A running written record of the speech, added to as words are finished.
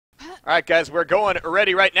All right, guys, we're going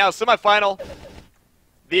ready right now. Semifinal,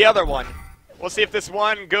 the other one. We'll see if this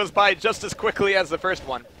one goes by just as quickly as the first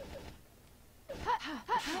one.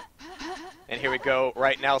 And here we go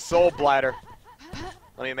right now, Soul Blighter.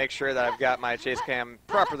 Let me make sure that I've got my chase cam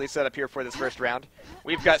properly set up here for this first round.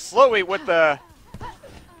 We've got Slowy with the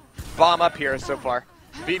bomb up here so far.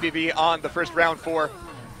 vVv on the first round for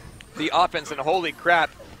the offense, and holy crap,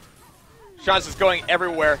 Sean's is going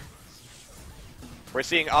everywhere. We're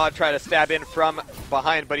seeing Odd try to stab in from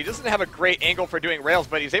behind, but he doesn't have a great angle for doing rails,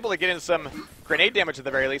 but he's able to get in some grenade damage at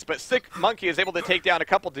the very least. But Sick Monkey is able to take down a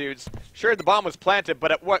couple dudes. Sure, the bomb was planted,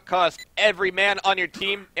 but at what cost? Every man on your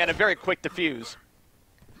team and a very quick defuse.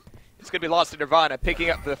 It's going to be lost to Nirvana, picking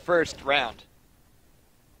up the first round.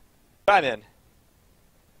 I'm in.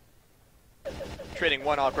 Trading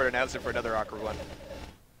one awkward announcer for another awkward one.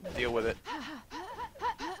 Deal with it.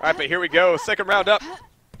 All right, but here we go. Second round up.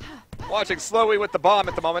 Watching Slowy with the bomb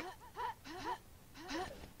at the moment.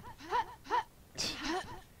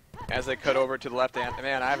 As they cut over to the left hand.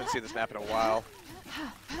 Man, I haven't seen this map in a while.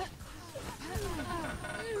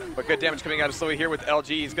 But good damage coming out of Slowy here with LG.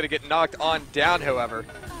 He's going to get knocked on down, however.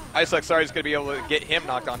 Isolexari is going to be able to get him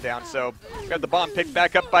knocked on down. So, got the bomb picked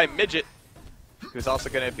back up by Midget, who's also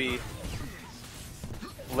going to be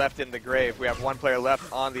left in the grave. We have one player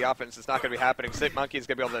left on the offense. It's not going to be happening. Sick Monkey is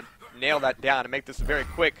going to be able to nail that down and make this a very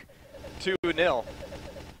quick 2-0.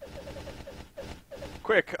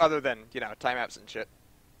 Quick, other than, you know, timeouts and shit.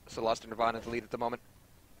 So lost to Nirvana at the lead at the moment.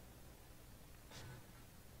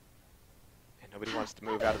 And nobody wants to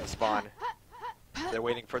move out of the spawn. They're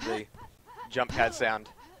waiting for the jump pad sound.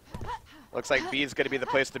 Looks like B is going to be the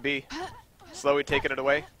place to be. Slowy taking it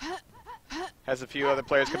away. Has a few other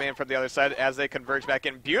players coming in from the other side as they converge back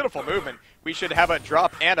in. Beautiful movement. We should have a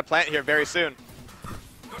drop and a plant here very soon.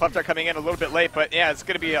 Pufftar coming in a little bit late, but yeah, it's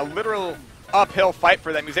going to be a literal uphill fight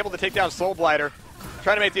for them. He's able to take down Soul Blighter,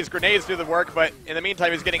 trying to make these grenades do the work, but in the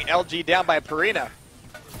meantime, he's getting LG down by Purina.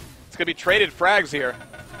 It's going to be traded frags here.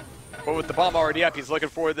 But with the bomb already up, he's looking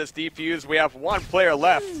for this defuse. We have one player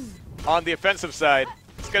left on the offensive side.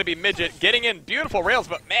 It's going to be Midget getting in beautiful rails,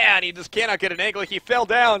 but man, he just cannot get an angle. He fell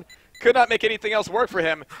down, could not make anything else work for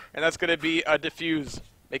him, and that's going to be a defuse,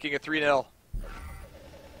 making it 3-0.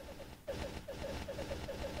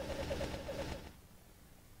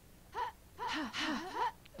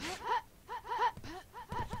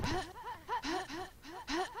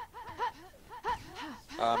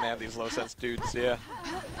 Oh man, these low sense dudes, yeah.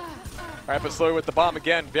 Alright, but Slowy with the bomb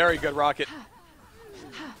again. Very good rocket.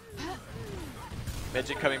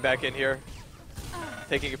 Midget coming back in here.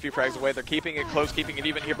 Taking a few frags away. They're keeping it close, keeping it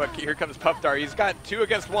even here, but here comes Pufftar. He's got 2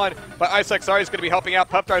 against 1, but Isolexari is going to be helping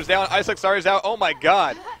out. Pufftar's down. Isolexari's out. Oh my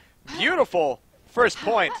god. Beautiful first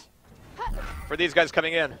point for these guys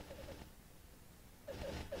coming in.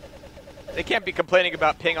 They can't be complaining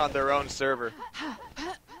about ping on their own server.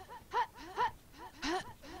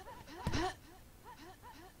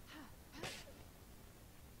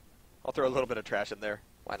 I'll throw a little bit of trash in there.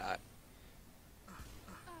 Why not?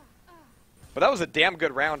 But that was a damn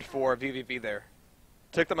good round for vVv there.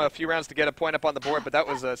 Took them a few rounds to get a point up on the board, but that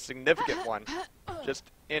was a significant one. Just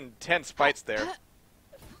intense fights there.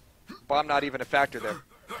 Bomb not even a factor there.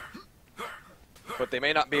 But they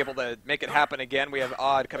may not be able to make it happen again. We have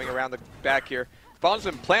Odd coming around the back here. Bomb's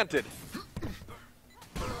been planted.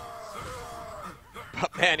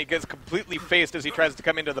 But man, he gets completely faced as he tries to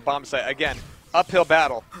come into the bomb site. Again, uphill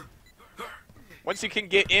battle. Once you can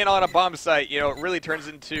get in on a bomb site, you know, it really turns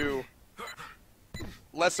into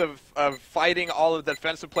less of fighting all of the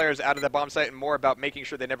defensive players out of the bomb site and more about making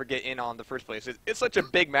sure they never get in on the first place. It's such a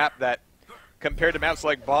big map that compared to maps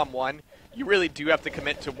like Bomb 1, you really do have to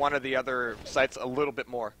commit to one or the other sites a little bit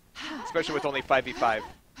more, especially with only 5v5.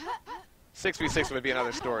 6v6 would be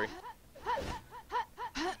another story.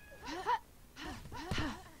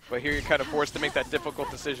 But here you're kind of forced to make that difficult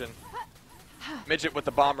decision. Midget with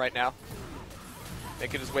the bomb right now.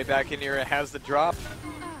 Making his way back in here, has the drop.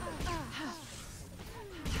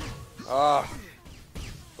 Oh,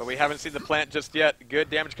 but we haven't seen the plant just yet. Good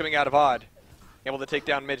damage coming out of Odd. Able to take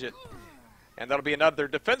down Midget. And that'll be another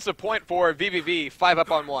defensive point for vVv, 5 up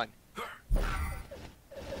on 1.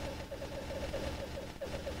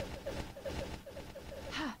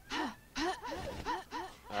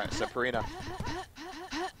 Alright, so Purina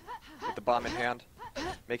with the bomb in hand.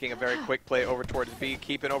 Making a very quick play over towards B,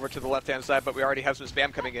 keeping over to the left-hand side, but we already have some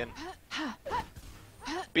spam coming in.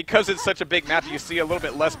 Because it's such a big map, you see a little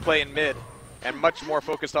bit less play in mid, and much more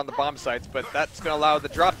focused on the bomb sites, but that's going to allow the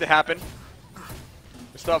drop to happen.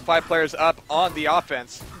 We still have 5 players up on the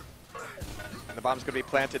offense, and the bomb's going to be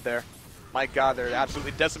planted there. My god, they're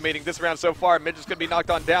absolutely decimating this round so far. Midget's going to be knocked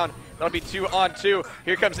on down, That'll be 2 on 2.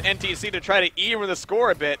 Here comes NTC to try to even the score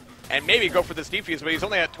a bit and maybe go for this defuse, but he's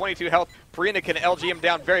only at 22 health. Purina can LG him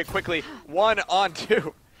down very quickly. 1 on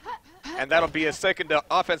 2. And that'll be a second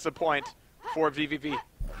offensive point for vVv.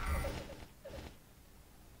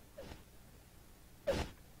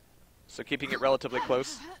 So keeping it relatively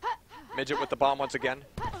close. Midget with the bomb once again.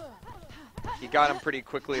 He got him pretty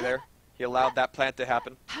quickly there. He allowed that plant to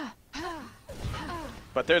happen.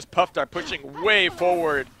 But there's Puffdar pushing way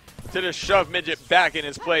forward to just shove Midget back in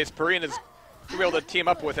his place. Purina's able to team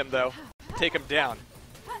up with him, though. Take him down.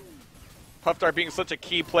 Puffdar being such a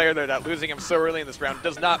key player there that losing him so early in this round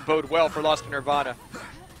does not bode well for Lost in Nirvana.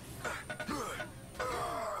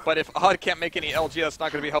 But if Odd can't make any LG, that's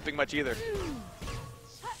not going to be helping much either.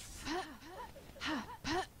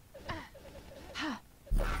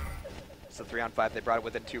 It's a 3 on 5. They brought it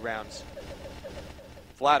within 2 rounds.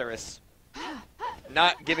 Flatterus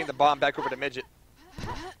not giving the bomb back over to Midget.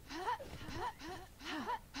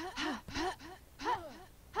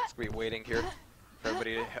 It's going to be waiting here for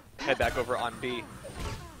everybody to head back over on B.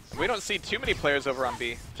 We don't see too many players over on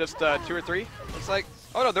B. Just 2 or 3. It's like,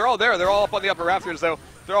 oh no, they're all there. They're all up on the upper rafters, though.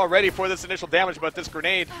 They're all ready for this initial damage, but this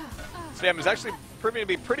grenade spam is actually proving to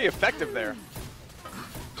be pretty effective there.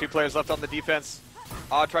 2 players left on the defense.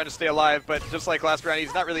 Odd trying to stay alive, but just like last round,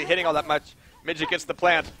 he's not really hitting all that much. Midget gets the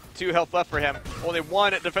plant. 2 health left for him. Only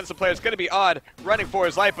 1 defensive player is going to be Odd, running for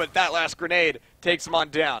his life, but that last grenade takes him on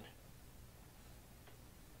down.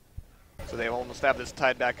 So they almost have this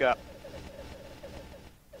tied back up.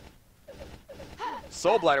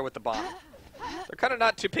 Soul Blighter with the bomb. They're kind of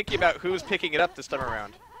not too picky about who's picking it up this time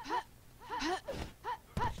around.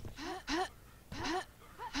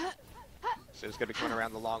 So he's going to be coming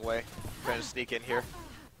around the long way. Trying to sneak in here.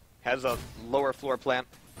 Has a lower floor plant.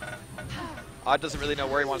 Odd doesn't really know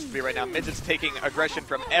where he wants to be right now. Midget's taking aggression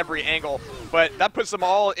from every angle, but that puts them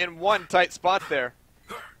all in one tight spot there.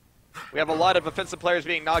 We have a lot of offensive players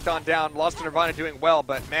being knocked on down. Lost in Nirvana doing well,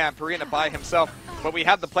 but man, Purina by himself. But we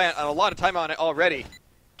have the plant and a lot of time on it already.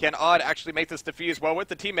 Can Odd actually make this defuse? Well, with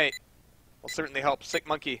the teammate, will certainly help. Sick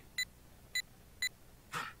Monkey.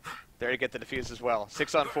 There to get the defuse as well.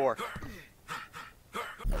 6 on 4.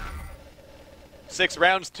 6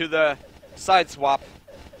 rounds to the side swap.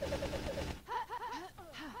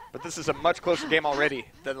 But this is a much closer game already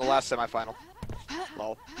than the last semifinal.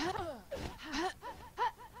 Lol.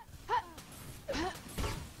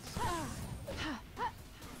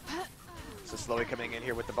 So slowly coming in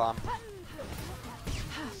here with the bomb.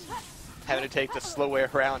 Having to take the slow way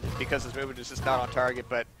around because his movement is just not on target,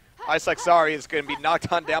 but Isaksari is going to be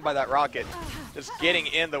knocked on down by that rocket. Just getting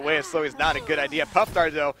in the way of slow is not a good idea.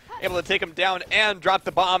 Puffdar, though, able to take him down and drop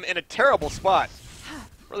the bomb in a terrible spot.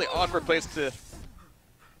 Really awkward place to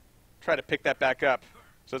try to pick that back up.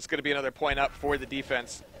 So it's going to be another point up for the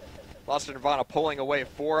defense. Lost in Nirvana pulling away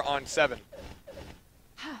 4 on 7.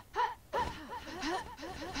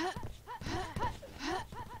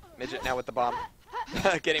 Midget now with the bomb.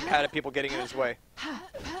 Getting mad at people getting in his way.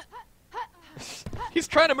 He's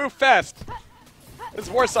trying to move fast. This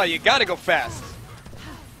is Warsaw, you gotta go fast.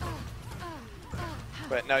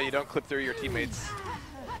 But no, you don't clip through your teammates.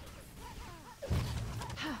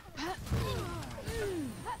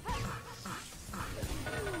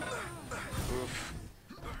 Oof.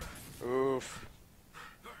 Oof.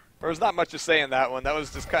 There was not much to say in that one. That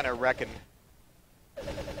was just kind of wrecking.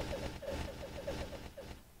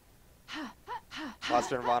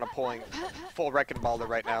 Lost in Nirvana pulling full wrecking baller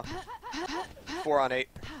right now. 4 on 8.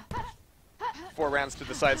 4 rounds to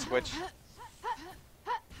the side switch.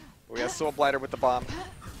 We have Soul Blighter with the bomb.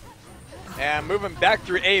 And moving back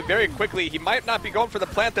through A very quickly. He might not be going for the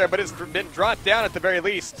plant there, but it's been dropped down at the very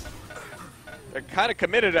least. They're kind of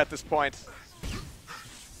committed at this point.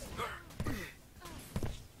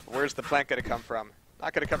 Where's the plant going to come from?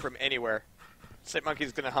 Not going to come from anywhere. Sick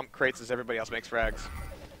Monkey's going to hump crates as everybody else makes frags.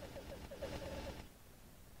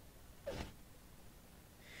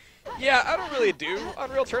 Yeah, I don't really do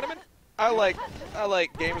Unreal Tournament. I like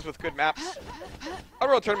games with good maps.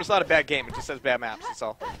 Unreal Tournament's not a bad game, it just says bad maps, that's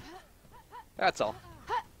all. That's all.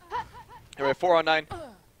 Anyway, 4 on 9.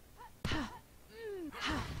 You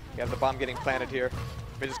have the bomb getting planted here.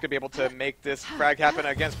 We're just going to be able to make this frag happen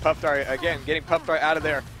against Puffdar. Again, getting Puffdar out of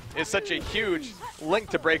there is such a huge link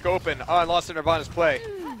to break open on Lost in Nirvana's play.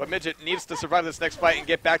 But Midget needs to survive this next fight and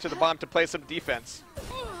get back to the bomb to play some defense.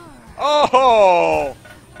 Oh!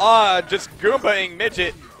 Just Goombaing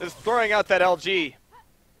Midget is throwing out that LG.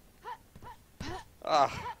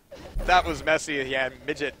 That was messy. Yeah,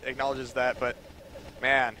 Midget acknowledges that, but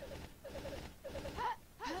man.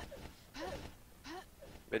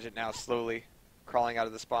 Midget now slowly crawling out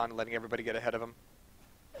of the spawn, letting everybody get ahead of him.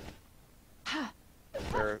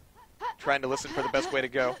 trying to listen for the best way to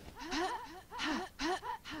go.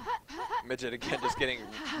 Midget again just getting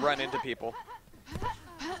run into people.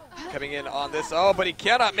 Coming in on this. Oh, but he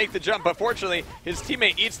cannot make the jump. But fortunately, his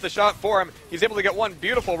teammate eats the shot for him. He's able to get one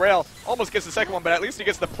beautiful rail. Almost gets the second one, but at least he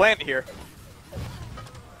gets the plant here.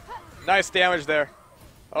 Nice damage there.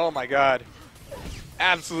 Oh my god.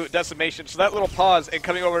 Absolute decimation. So that little pause and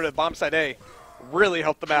coming over to the bomb side A really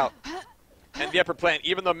helped them out. And the upper plant,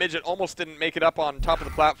 even though Midget almost didn't make it up on top of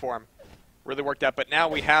the platform, really worked out. But now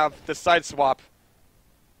we have the side swap.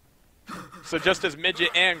 So just as Midget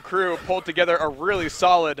and crew pulled together a really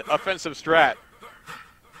solid offensive strat,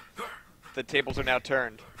 the tables are now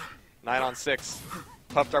turned. 9 on 6.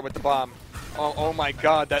 Puffdart with the bomb. Oh my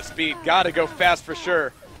god, that speed. Gotta go fast for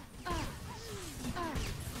sure.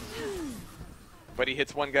 But he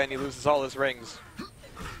hits one guy and he loses all his rings. We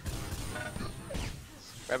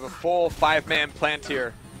have a full 5-man plant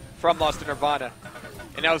here from Lost in Nirvana.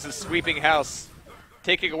 And now it's a sweeping house,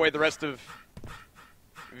 taking away the rest of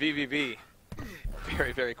vVv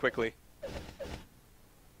very, very quickly.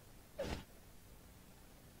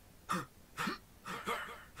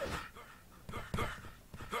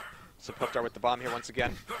 So Puffdart with the bomb here once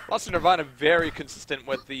again. Lost in Nirvana very consistent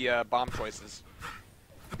with the bomb choices.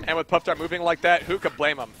 And with Puffdart moving like that, who could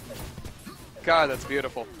blame him? God, that's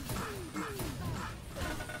beautiful.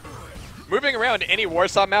 Moving around any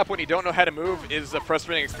Warsaw map when you don't know how to move is a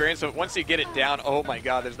frustrating experience, but once you get it down, oh my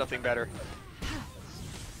god, there's nothing better.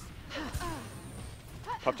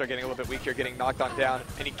 Puffdart getting a little bit weak here, getting knocked on down,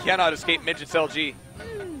 and he cannot escape Midget's LG.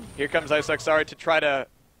 Here comes IceXR to try to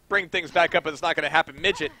bring things back up, but it's not going to happen.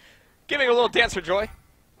 Midget giving a little dance for joy.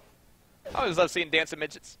 I always love seeing dancing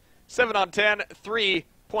midgets. 7 on 10, 3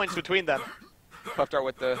 points between them. Puffdart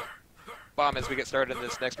with the bomb as we get started in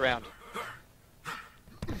this next round.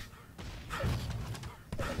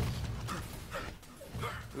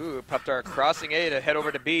 Ooh, Puffdart crossing A to head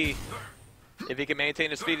over to B. If he can maintain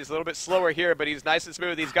his speed, he's a little bit slower here, but he's nice and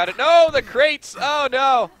smooth. He's got it. No, the crates! Oh,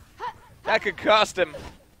 no! That could cost him.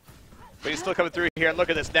 But he's still coming through here, and look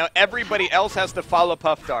at this. Now everybody else has to follow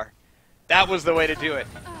Puffdart. That was the way to do it.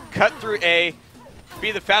 Cut through A,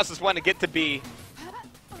 be the fastest one to get to B.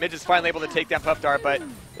 Midget's finally able to take down Puffdart, but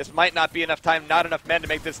this might not be enough time, not enough men to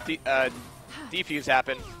make this defuse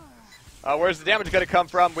happen. Where's the damage going to come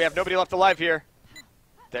from? We have nobody left alive here.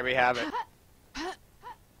 There we have it.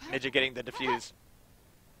 Midget getting the defuse.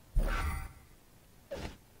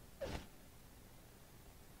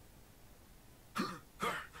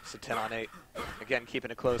 So 10 on 8. Again,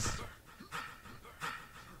 keeping it close.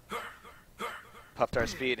 Puffdart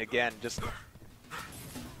speed, again, just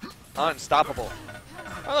unstoppable.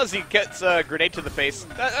 Unless he gets a grenade to the face.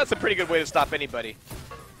 That's a pretty good way to stop anybody.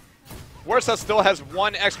 Warsaw still has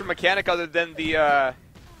one extra mechanic other than the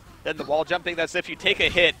wall jumping. That's if you take a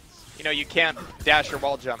hit, you know, you can't dash your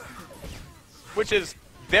wall jump. Which is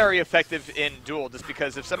very effective in Duel, just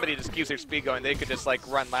because if somebody just keeps their speed going, they could just, like,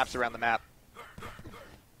 run laps around the map.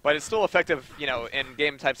 But it's still effective, you know, in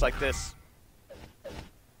game types like this.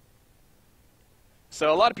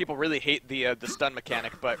 So a lot of people really hate the stun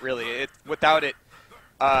mechanic, but really, without it,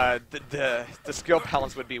 the skill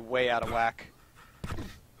balance would be way out of whack.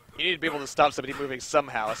 You need to be able to stop somebody moving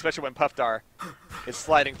somehow, especially when Puffdart is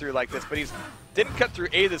sliding through like this. But he didn't cut through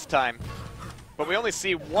A this time. But we only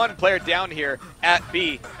see one player down here at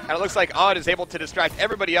B. And it looks like Odd is able to distract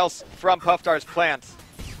everybody else from Puffdart's plant.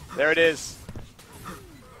 There it is.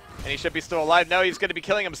 And he should be still alive. No, he's going to be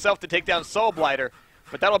killing himself to take down Soul Blighter.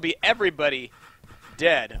 But that'll be everybody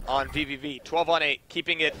dead on vVv. 12 on 8,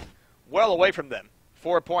 keeping it well away from them.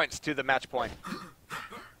 4 points to the match point.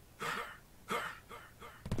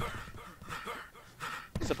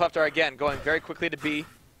 So Puffdart again going very quickly to B.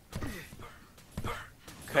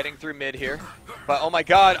 Cutting through mid here. But oh my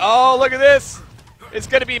god. Oh, look at this. It's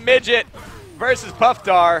going to be Midget versus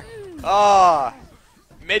Puffdart. Oh,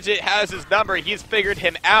 Midget has his number. He's figured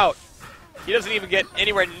him out. He doesn't even get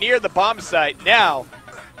anywhere near the bomb site. Now,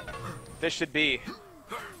 this should be.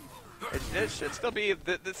 This should still be.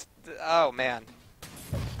 Oh, man.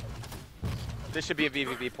 This should be a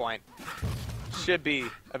vVv point. Should be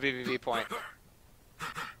a vVv point.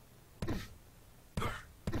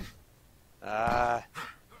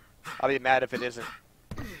 I'll be mad if it isn't.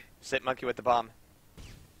 Sit monkey with the bomb.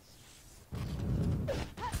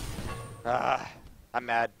 I'm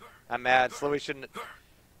mad. I'm mad. Slowy shouldn't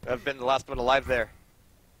have been the last one alive there.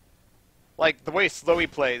 Like, the way Slowy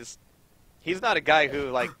plays, he's not a guy who,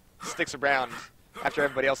 like, sticks around after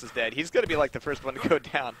everybody else is dead. He's going to be, like, the first one to go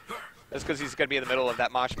down. That's because he's going to be in the middle of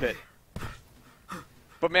that mosh pit.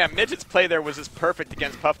 But, man, Midget's play there was just perfect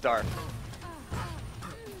against Puffdart.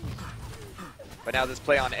 But now this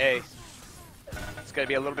play on A. It's going to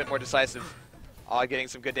be a little bit more decisive. Odd getting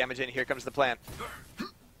some good damage in. Here comes the plant.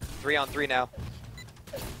 3-on-3 now.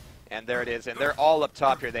 And there it is. And they're all up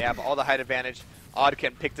top here. They have all the height advantage. Odd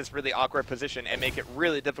can pick this really awkward position and make it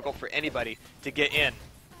really difficult for anybody to get in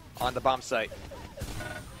on the bomb site.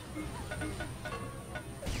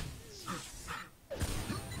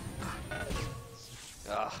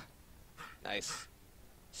 Ugh. Nice.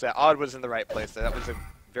 So Odd was in the right place. That was a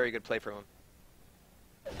very good play from him.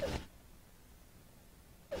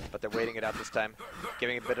 But they're waiting it out this time,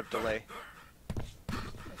 giving a bit of delay.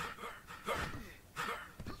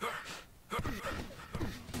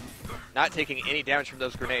 Not taking any damage from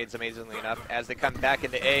those grenades, amazingly enough, as they come back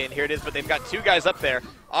into A, and here it is, but they've got two guys up there.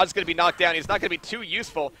 Odd's going to be knocked down. He's not going to be too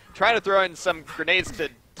useful. Trying to throw in some grenades to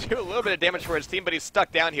do a little bit of damage for his team, but he's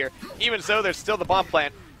stuck down here. Even so, there's still the bomb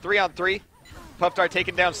plant. 3-on-3. Puffdar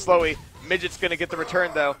taken down slowly. Midget's going to get the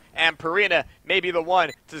return, though, and Purina may be the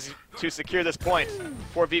one to secure this point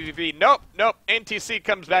for vVv. Nope, nope. NTC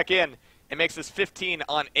comes back in and makes this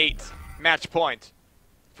 15-on-8 match point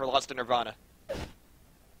for Lost in Nirvana.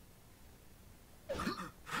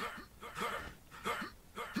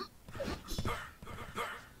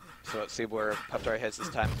 So let's see where Puffdar heads this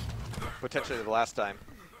time. Potentially the last time.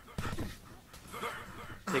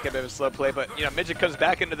 Take a bit of a slow play, but you know, Midget comes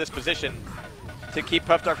back into this position to keep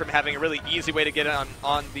Puffdar from having a really easy way to get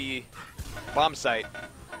on the bomb site.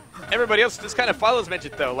 Everybody else just kind of follows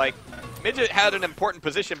Midget though. Like, Midget had an important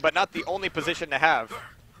position, but not the only position to have.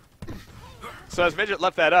 So as Midget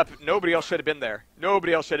left that up, nobody else should have been there.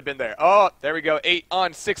 Nobody else should have been there. Oh, there we go.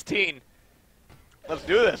 8-on-16. Let's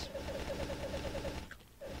do this.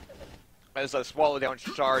 As I swallow down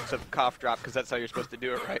shards of cough drop, because that's how you're supposed to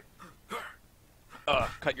do it, right?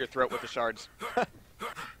 Cut your throat with the shards.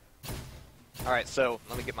 Alright, so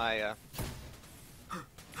let me get my...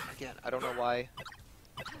 Again, I don't know why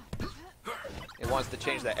it wants to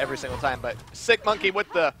change that every single time, but Sick Monkey with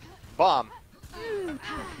the bomb.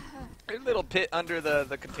 A little pit under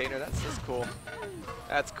the container. That's cool.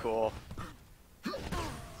 That's cool.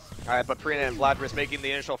 Alright, but Purina and Vladimir making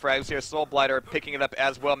the initial frags here. Soul Blighter picking it up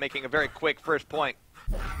as well, making a very quick first point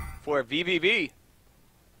for vVv.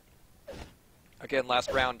 Again,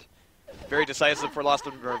 last round. Very decisive for Lost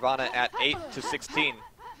in Nirvana at 8-16.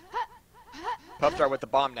 Puffdar with the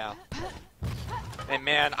bomb now. And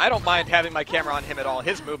man, I don't mind having my camera on him at all.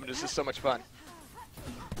 His movement is just so much fun.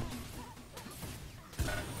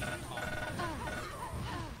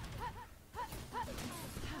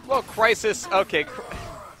 Well, Crisis, okay.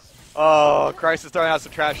 Oh, Crisis throwing out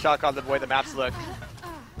some trash talk on the way the maps look.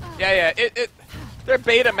 Yeah, they're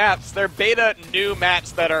beta maps. They're beta new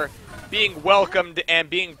maps that are being welcomed and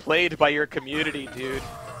being played by your community, dude.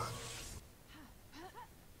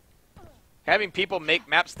 Having people make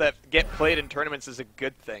maps that get played in tournaments is a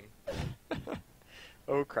good thing.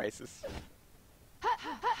 Oh, Crisis.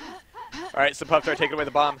 Alright, so Puffdar taking away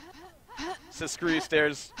the bomb. Says, screw you,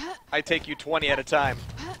 Stairs. I take you 20 at a time.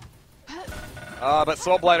 But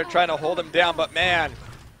Soul Blighter trying to hold him down, but man,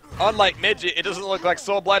 unlike Midget, it doesn't look like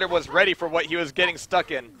Soul Blighter was ready for what he was getting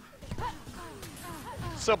stuck in.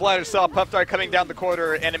 Soul Blighter saw Puffdar coming down the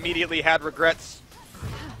corridor and immediately had regrets.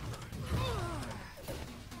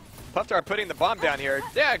 Puffdar putting the bomb down here.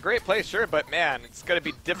 Yeah, great play, sure, but man, it's going to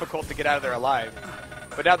be difficult to get out of there alive.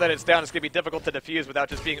 But now that it's down, it's going to be difficult to defuse without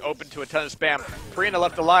just being open to a ton of spam. Purina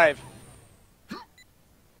left alive.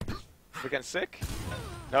 Against Sick?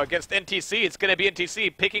 No, against NTC, it's going to be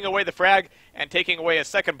NTC picking away the frag and taking away a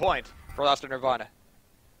second point for Lost in Nirvana.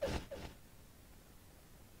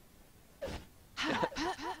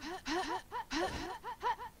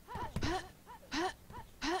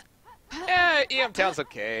 Yeah, EM Town's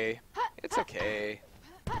okay. It's okay.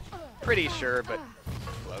 Pretty sure, but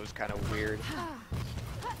flow's kind of weird.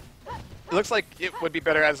 It looks like it would be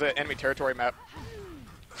better as an enemy territory map.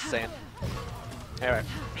 Just saying. Anyway.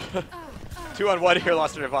 2-on-1 here,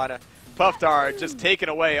 Lost in Nirvana. Puffdar just taking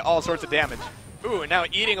away all sorts of damage. Ooh, and now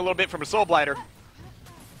eating a little bit from a Soul Blighter.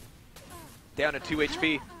 Down to 2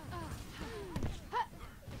 HP.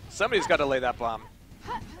 Somebody's got to lay that bomb.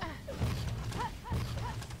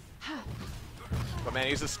 But man,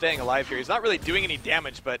 he's just staying alive here. He's not really doing any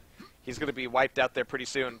damage, but he's going to be wiped out there pretty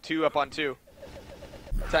soon. 2 up on 2.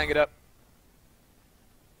 Tying it up.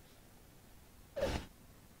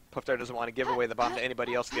 Puffdar doesn't want to give away the bomb to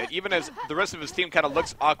anybody else yet, even as the rest of his team kind of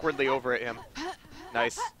looks awkwardly over at him.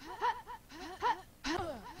 Nice.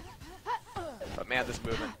 But man, this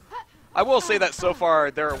movement. I will say that so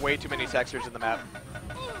far, there are way too many textures in the map.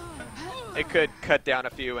 It could cut down a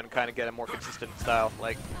few and kind of get a more consistent style.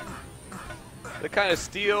 Like, the kind of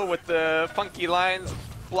steel with the funky lines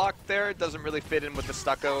blocked there doesn't really fit in with the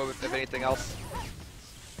stucco, if anything else.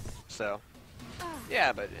 so.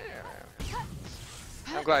 Yeah, but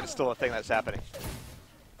I'm glad it's still a thing that's happening.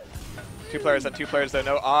 2 players on 2 players, though.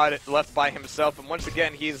 No Odd left by himself. And once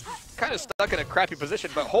again, he's kind of stuck in a crappy position.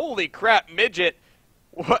 But holy crap, Midget.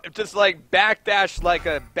 What, just like backdash like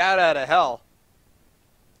a bat out of hell.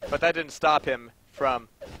 But that didn't stop him from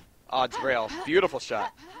Odd's rail. Beautiful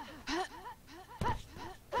shot.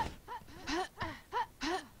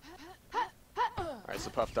 Alright, so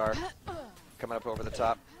Puffdar coming up over the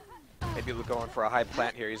top. Maybe going for a high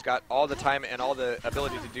plant here. He's got all the time and all the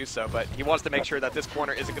ability to do so, but he wants to make sure that this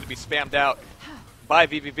corner isn't going to be spammed out by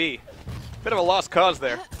vVv. Bit of a lost cause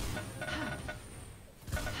there.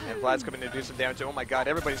 And Vlad's coming to do some damage. Oh my god,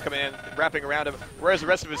 everybody's coming in, wrapping around him. Whereas the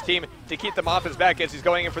rest of his team to keep them off his back as he's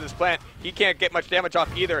going in for this plant. He can't get much damage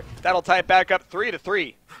off either. That'll tie it back up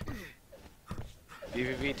 3-3.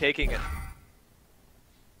 vVv taking it.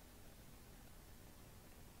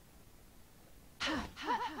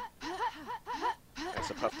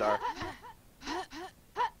 So Puffdar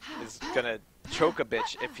is going to choke a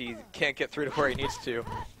bitch if he can't get through to where he needs to.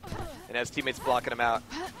 And has teammates blocking him out.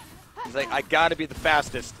 He's like, I got to be the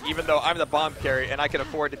fastest, even though I'm the bomb carry and I can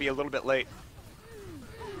afford to be a little bit late.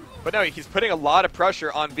 But no, he's putting a lot of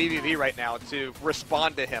pressure on vVv right now to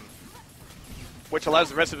respond to him, which allows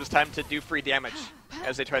the rest of his time to do free damage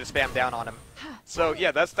as they try to spam down on him. So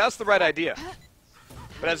yeah, that's the right idea.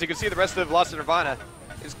 But as you can see, the rest of Lost in Nirvana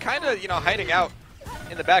is kind of, hiding out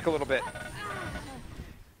in the back a little bit.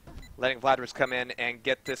 Letting Vladimir come in and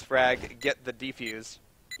get this frag, get the defuse.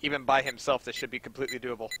 Even by himself, this should be completely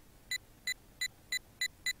doable.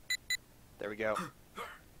 There we go.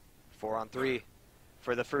 4 on 3.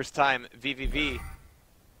 For the first time, vVv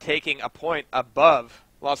taking a point above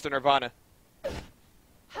Lost in Nirvana.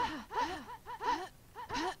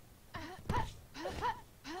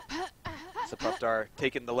 So Puffdar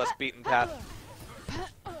taking the less beaten path.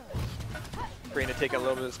 Green to take a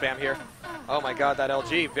little bit of spam here. Oh my god, that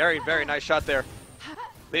LG. Very, very nice shot there.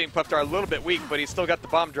 Leaving Puffdar a little bit weak, but he's still got the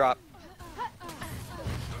bomb drop.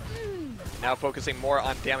 Now focusing more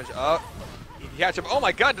on damage. Oh, he catch him. Oh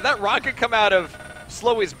my god, did that rocket come out of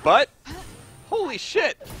Slowy's butt? Holy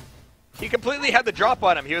shit. He completely had the drop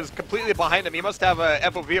on him. He was completely behind him. He must have a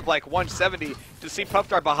FOV of like 170 to see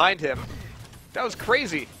Puffdar behind him. That was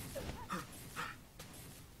crazy.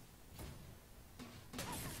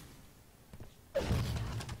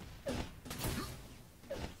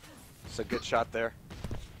 It's a good shot there.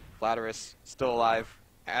 Vladimir still alive,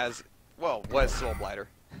 as, well, was Soul Blighter.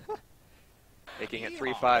 Making it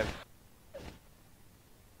 3-5.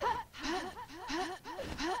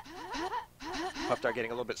 Puffdar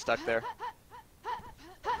getting a little bit stuck there.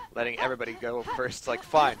 Letting everybody go first. Like,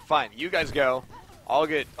 fine, you guys go. I'll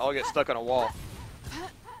get stuck on a wall.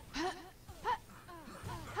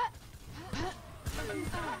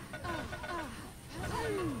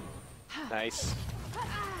 Nice.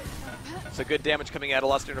 So good damage coming out of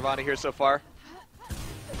Lost in Nirvana here so far.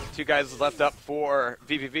 2 guys left up for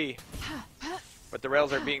vVv. But the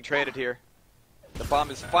rails are being traded here. The bomb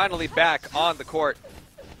is finally back on the court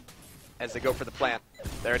as they go for the plant.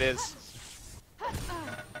 There it is.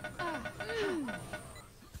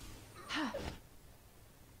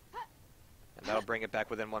 And that'll bring it back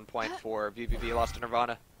within 1 point for vVv Lost in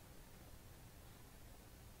Nirvana.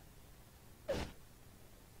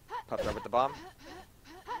 Puffdar with the bomb.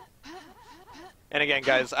 And again,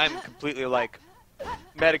 guys, I'm completely, like,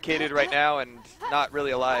 medicated right now and not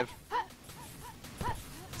really alive.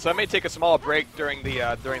 So I may take a small break during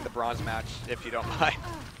the bronze match, if you don't mind.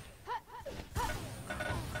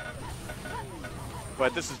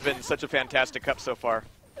 But this has been such a fantastic cup so far.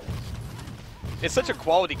 It's such a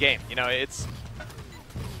quality game,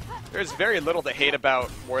 there's very little to hate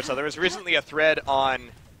about Warsaw. There was recently a thread on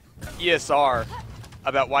ESR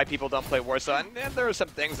about why people don't play Warsaw, and there are some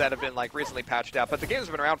things that have been like recently patched out, but the game's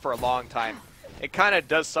been around for a long time. It kind of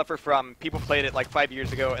does suffer from people played it like 5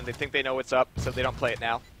 years ago and they think they know what's up, so they don't play it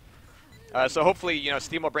now. So hopefully,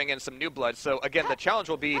 Steam will bring in some new blood. So again, the challenge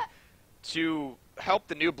will be to help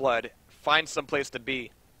the new blood find some place to be,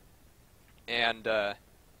 and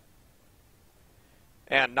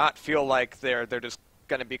not feel like they're just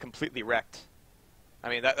going to be completely wrecked. I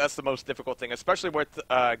mean, that's the most difficult thing, especially with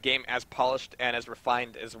a game as polished and as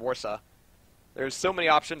refined as Warsaw. There's so many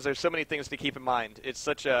options, there's so many things to keep in mind. It's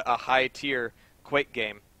such a high-tier Quake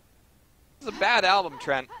game. This is a bad album,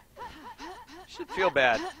 Trent. Should feel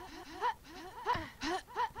bad.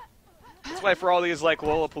 That's why for all these, like,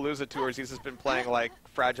 Lollapalooza tours, he's just been playing, like,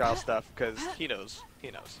 fragile stuff, because he knows. He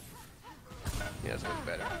knows. He knows what's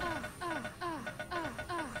better.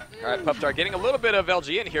 Alright, Puffdar getting a little bit of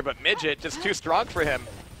LG in here, but Midget just too strong for him.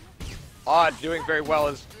 Odd doing very well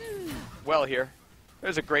as well here.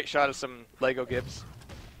 There's a great shot of some Lego Gibbs.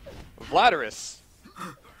 Vladimir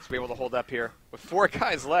to be able to hold up here. With 4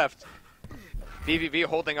 guys left, vVv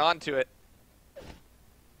holding on to it.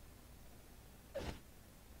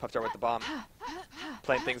 Puffstar with the bomb.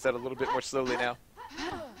 Playing things out a little bit more slowly now.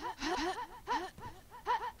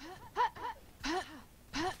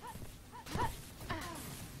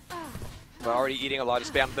 But already eating a lot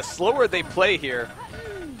of spam. The slower they play here,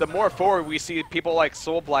 the more forward we see people like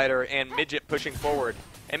Soul Blighter and Midget pushing forward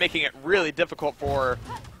and making it really difficult for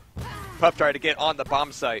Puffstar to get on the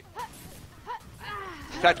bomb site.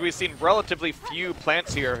 In fact, we've seen relatively few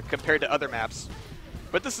plants here compared to other maps.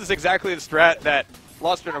 But this is exactly the strat that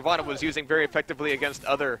Lost in Nirvana was using very effectively against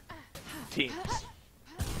other teams.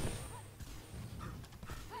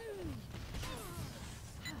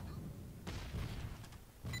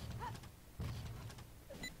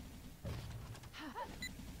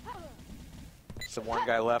 So one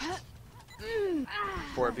guy left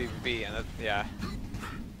for vVv, and yeah.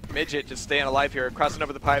 Midget just staying alive here, crossing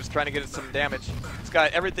over the pipes, trying to get some damage. He's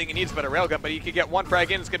got everything he needs but a railgun, but he could get 1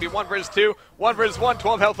 frag in. It's going to be 1 versus 2, 1 versus 1,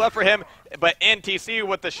 12 health left for him. But NTC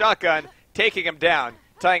with the shotgun, taking him down,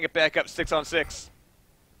 tying it back up 6 on 6.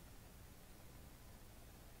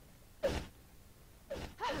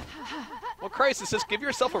 Well, Crisis, just give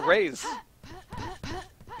yourself a raise.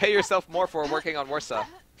 Pay yourself more for working on Warsaw.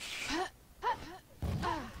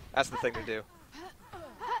 That's the thing to do.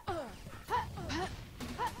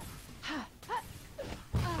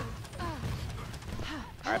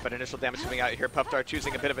 Alright, but initial damage coming out here. Puffstar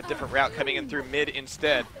choosing a bit of a different route, coming in through mid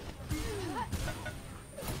instead.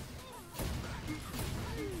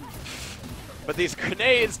 But these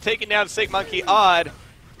grenades taking down Sick Monkey, odd.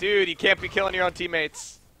 Dude, you can't be killing your own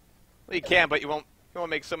teammates. Well, you can, but you won't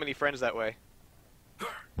make so many friends that way.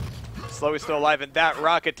 Slowy's still alive, and that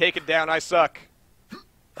rocket taken down. I suck.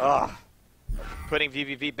 Ugh. Putting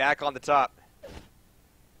vVv back on the top.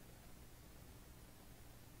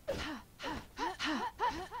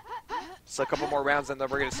 So a couple more rounds and then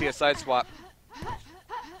we're going to see a side swap.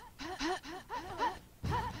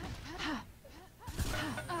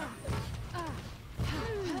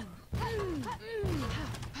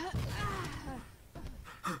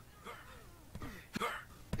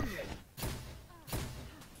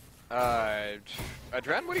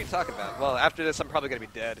 Adren, what are you talking about? Well, after this I'm probably going to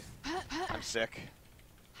be dead. I'm sick.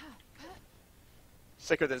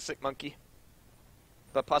 Sicker than Sick Monkey.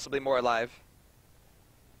 But possibly more alive.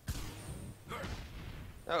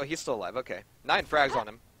 Oh, he's still alive. Okay. 9 frags on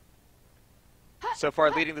him. So far,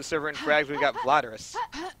 leading the server in frags, we got Vladimir.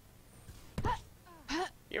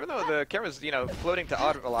 Even though the camera's, you know, floating to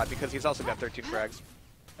odd a lot because he's also got 13 frags.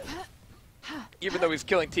 Even though he's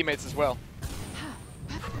killing teammates as well.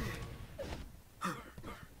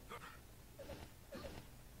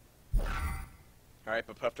 Alright,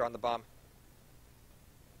 but Puffstar on the bomb.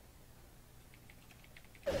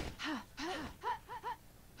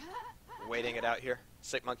 Waiting it out here.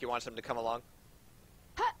 Sick Monkey wants him to come along.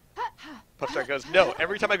 Puffstar goes, no,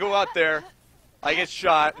 every time I go out there, I get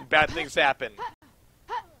shot and bad things happen.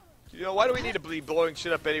 You know, why do we need to be blowing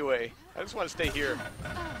shit up anyway? I just want to stay here.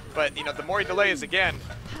 But, you know, the more he delays, again,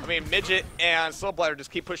 I mean, Midget and Soul Blighter just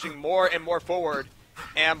keep pushing more and more forward.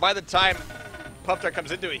 And by the time Puffstar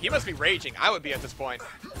comes into it, he must be raging. I would be at this point.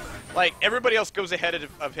 Like, everybody else goes ahead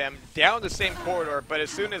of him down the same corridor, but as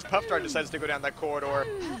soon as Puffstar decides to go down that corridor,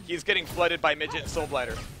 he's getting flooded by Midget and Soul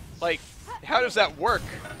Blighter. Like, how does that work?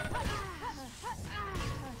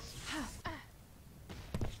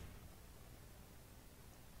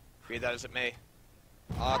 Be that as it may.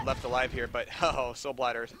 Odd left alive here, but oh, Soul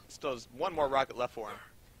Blighter still has 1 more rocket left for him.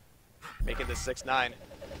 Making this 6-9.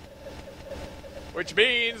 Which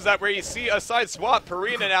means that we see a side swap,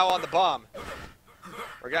 Purina now on the bomb.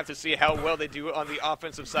 We're going to have to see how well they do on the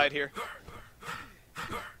offensive side here.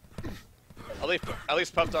 At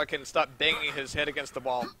least Puffstar can stop banging his head against the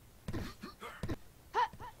wall.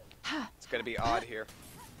 It's going to be odd here.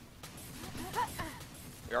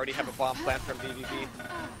 We already have a bomb plant from vVv.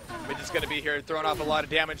 Midget's going to be here throwing off a lot of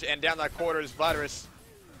damage, and down that corridor is Vladimir.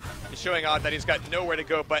 He's showing Odd that he's got nowhere to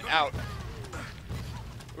go but out.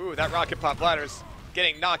 Ooh, that rocket pop. Vladimir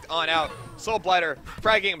getting knocked on out. Soul Blighter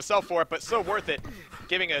fragging himself for it, but so worth it.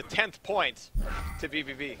 Giving a 10th point to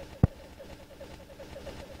vVv.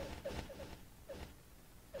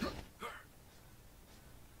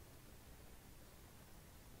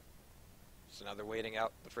 So now they're waiting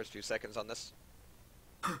out the first few seconds on this.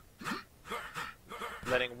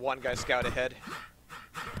 Letting one guy scout ahead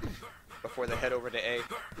before they head over to A.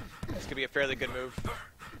 This could be a fairly good move.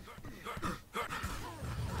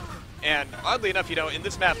 And oddly enough, you know, in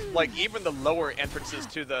this map, like, even the lower entrances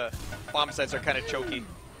to the bomb sites are kind of choky.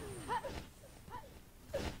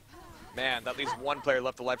 Man, that leaves one player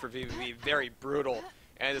left alive for vVv. Very brutal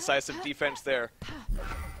and decisive defense there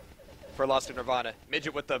for Lost in Nirvana.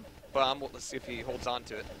 Midget with the bomb. Well, let's see if he holds on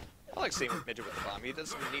to it. I like seeing Midget with the bomb. He does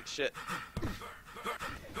some neat shit.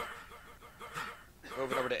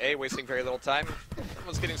 Moving over to A, wasting very little time.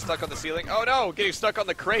 Everyone's getting stuck on the ceiling. Oh no, getting stuck on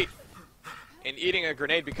the crate. And eating a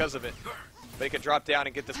grenade because of it. But he can drop down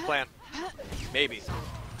and get this plant. Maybe.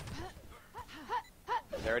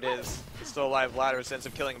 There it is. He's still alive. Ladder, sense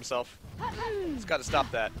of killing himself. He's got to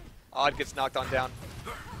stop that. Odd gets knocked on down.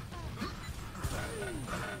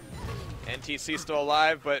 NTC still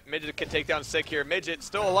alive, but Midget can take down Sick here. Midget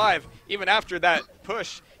still alive, even after that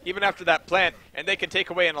push, even after that plant, and they can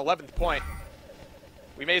take away an 11th point.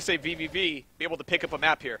 We may say vVv be able to pick up a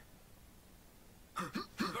map here.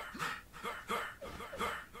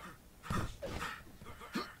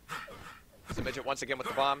 So Midget once again with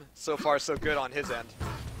the bomb. So far, so good on his end.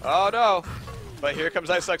 Oh no! But here comes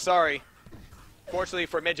iSuckSorry. Fortunately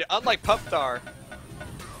for Midget, unlike Puffstar,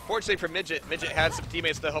 fortunately for Midget, Midget had some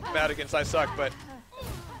teammates to help him out against iSuck, but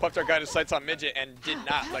Puffstar got his sights on Midget and did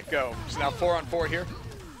not let go. So now 4-on-4 here.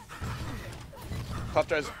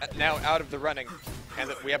 Puffstar is now out of the running,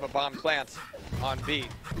 and we have a bomb plant on B.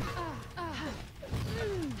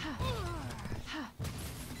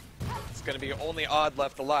 It's going to be only Odd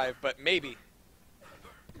left alive, but maybe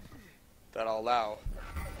that'll allow.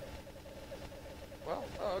 Well,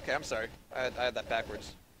 oh, okay, I'm sorry. I had that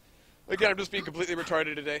backwards. Again, I'm just being completely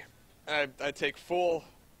retarded today. I take full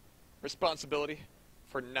responsibility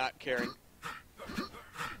for not caring.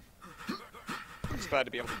 I'm just glad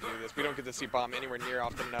to be able to do this. We don't get to see bomb anywhere near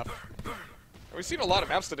often enough. And we've seen a lot of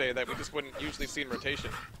maps today that we just wouldn't usually see in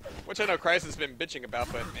rotation, which I know Christ has been bitching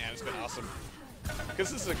about, but man, it's been awesome.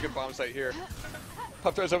 Because this is a good bomb site here.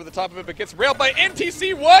 Puffstar's over the top of it, but gets railed by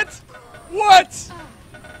NTC. What? What?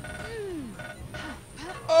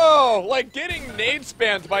 Oh, like getting nade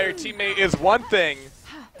spammed by your teammate is one thing.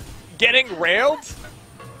 Getting railed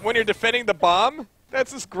when you're defending the bomb?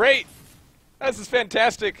 That's just great. That's just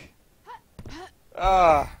fantastic.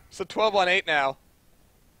 So 12-on-8 now.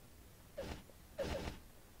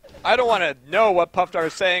 I don't want to know what Puffstar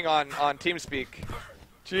is saying on TeamSpeak.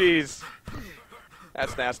 Jeez.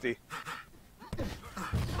 That's nasty.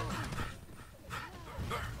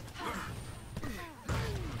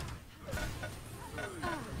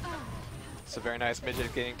 So very nice.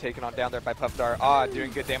 Midget getting taken on down there by Puffstar. Odd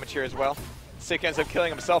doing good damage here as well. Sick ends up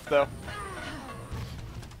killing himself though.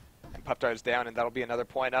 And Puffstar is down, and that'll be another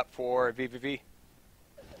point up for vVv.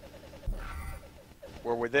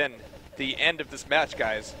 We're within the end of this match,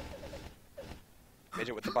 guys.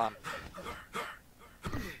 Midget with the bomb.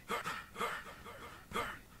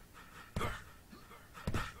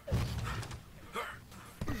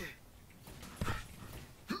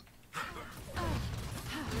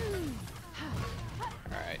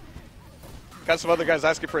 Alright. Got some other guys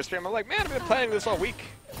asking for a stream. I'm like, man, I've been planning this all week.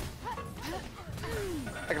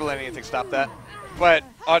 I can let anything stop that. But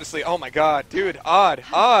honestly, oh my god, dude, Odd,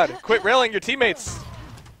 quit railing your teammates.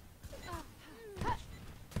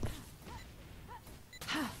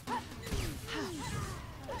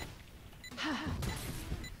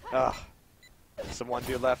 Some one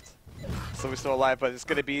dude left. So we're still alive, but it's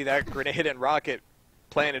going to be that grenade and rocket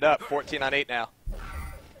playing it up. 14-on-8 now.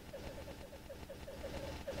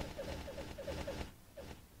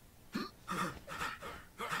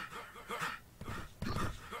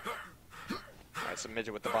 Alright, some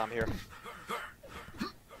Midget with the bomb here.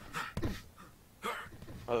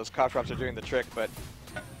 Oh, those cough drops are doing the trick, but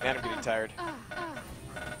man, I'm getting tired.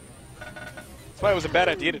 That's why it was a bad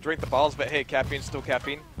idea to drink the balls, but hey, caffeine's still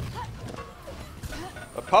caffeine.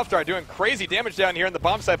 But Puffstar doing crazy damage down here in the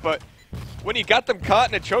bomb site, but when you got them caught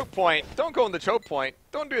in a choke point, don't go in the choke point.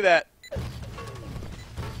 Don't do that.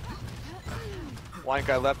 One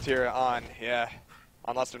guy left here on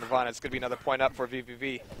Lost in Nirvana. It's going to be another point up for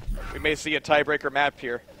vVv. We may see a tiebreaker map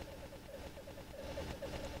here.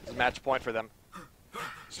 It's a match point for them.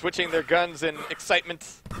 Switching their guns in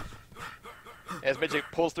excitement as Midget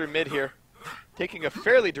pulls through mid here. Taking a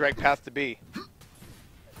fairly direct path to B.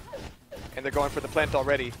 And they're going for the plant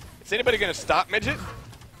already. Is anybody going to stop Midget?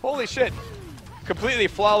 Holy shit. Completely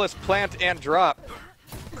flawless plant and drop.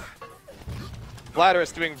 Vladimir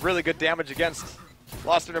doing really good damage against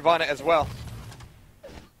Lost in Nirvana as well.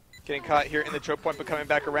 Getting caught here in the choke point, but coming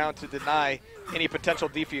back around to deny any potential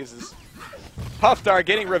defuses. Puffstar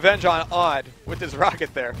getting revenge on Odd with his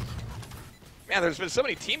rocket there. Man, there's been so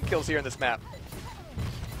many team kills here in this map.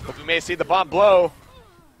 But we may see the bomb blow.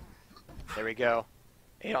 There we go.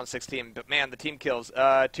 8-on-6 team, but man, the team kills.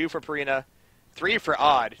 2 for Purina, 3 for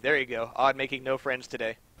Odd. There you go. Odd making no friends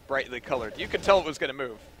today. Brightly colored. You could tell it was going to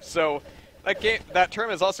move. So that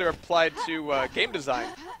term is also applied to game design.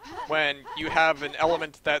 When you have an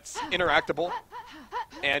element that's interactable,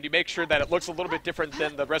 and you make sure that it looks a little bit different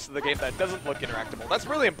than the rest of the game that doesn't look interactable. That's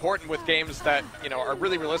really important with games that, you know, are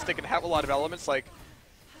really realistic and have a lot of elements. Like,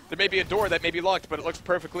 there may be a door that may be locked, but it looks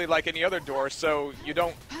perfectly like any other door, so you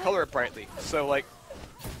don't color it brightly. So, like,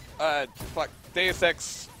 Deus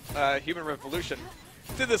Ex Human Revolution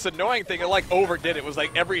did this annoying thing. It, like, overdid it. It was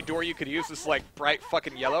like every door you could use is, like, bright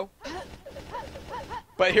fucking yellow.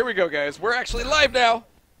 But here we go, guys. We're actually live now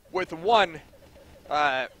with 1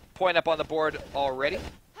 point up on the board already.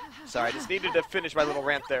 Sorry, I just needed to finish my little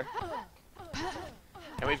rant there.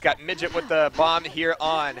 And we've got Midget with the bomb here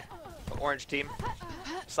on the orange team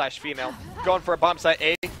 / female. Going for a bomb site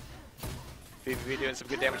A. vVv doing some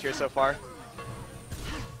good damage here so far.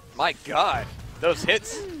 My god, those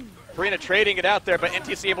hits. Purina trading it out there, but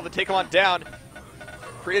NTC able to take him on down.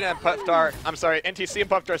 Purina and Puffstar, I'm sorry, NTC and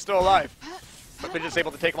Puffstar are still alive. But Midget's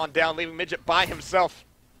able to take him on down, leaving Midget by himself.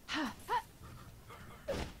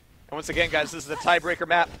 And once again, guys, this is a tiebreaker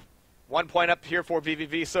map. 1 point up here for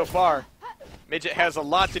vVv so far. Midget has a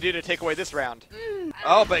lot to do to take away this round.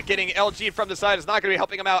 Oh, but getting LG from the side is not going to be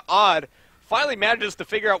helping him out. Odd finally manages to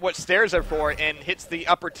figure out what stairs are for and hits the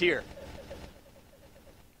upper tier.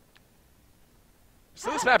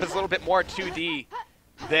 So this map is a little bit more 2D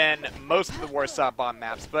than most of the Warsaw Bomb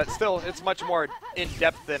maps, but still, it's much more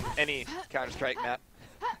in-depth than any Counter-Strike map.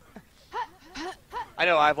 I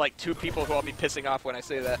know I have like 2 people who I'll be pissing off when I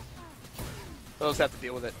say that. Those have to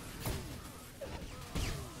deal with it.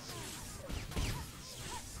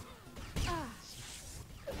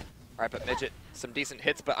 Alright, but Midget, some decent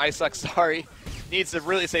hits, but I suck sorry. Needs to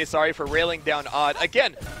really say sorry for railing down Odd.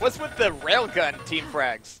 Again, what's with the railgun team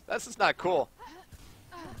frags? That's just not cool.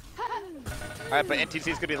 Alright, but NTC's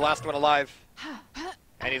going to be the last one alive.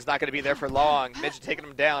 And he's not going to be there for long. Midget taking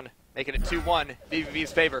him down, making it 2-1,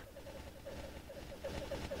 vVv's favor.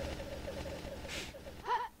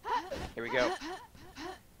 Here we go.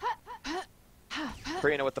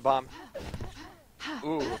 Purina with the bomb.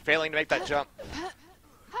 Ooh, failing to make that jump.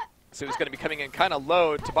 So he's going to be coming in kind of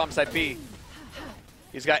low to bomb site B.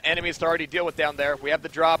 He's got enemies to already deal with down there. We have the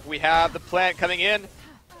drop. We have the plant coming in.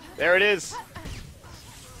 There it is.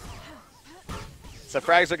 So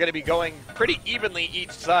frags are going to be going pretty evenly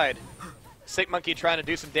each side. Sick Monkey trying to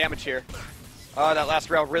do some damage here. Oh, that last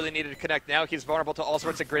rail really needed to connect. Now he's vulnerable to all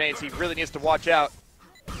sorts of grenades. He really needs to watch out.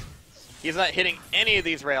 He's not hitting any of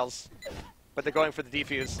these rails, but they're going for the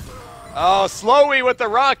defuse. Oh, Slowy with the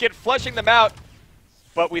rocket, flushing them out.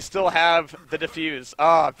 But we still have the defuse.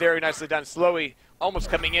 Ah, very nicely done. Slowy almost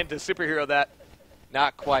coming in to superhero that.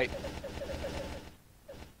 Not quite.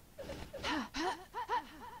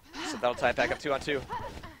 So that'll tie it back up 2-on-2.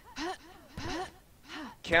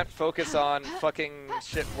 Can't focus on fucking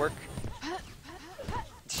shit work.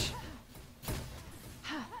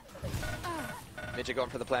 Midget going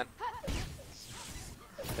for the plant.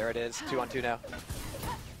 There it is, 2-on-2 now.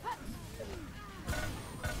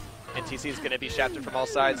 NTC is going to be shafted from all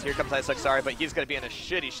sides. Here comes Sorry, but he's going to be in a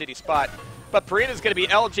shitty spot. But Purina's going to be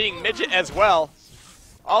LGing Midget as well.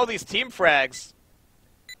 All these team frags.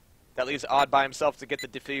 That leaves Odd by himself to get the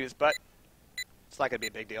defuse, but it's not going to be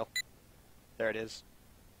a big deal. There it is.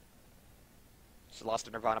 Just lost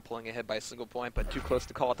to Nirvana, pulling ahead by a single point, but too close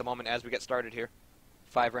to call at the moment as we get started here.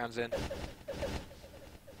 5 rounds in.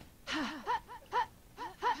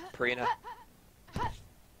 Purina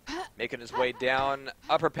making his way down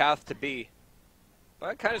upper path to B,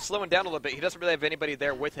 but kind of slowing down a little bit. He doesn't really have anybody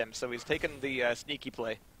there with him, so he's taking the sneaky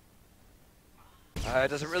play.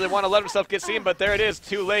 Doesn't really want to let himself get seen, but there it is,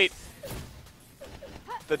 too late.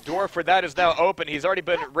 The door for that is now open. He's already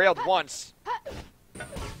been railed once.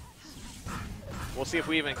 We'll see if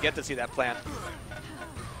we even get to see that plant.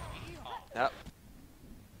 Nope.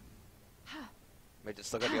 Midget's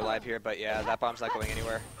still going to be alive here, but yeah, that bomb's not going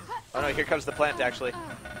anywhere. Oh no, here comes the plant, actually.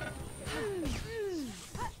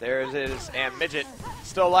 There it is, and Midget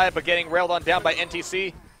still alive, but getting railed on down by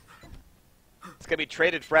NTC. It's going to be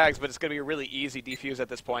traded frags, but it's going to be a really easy defuse at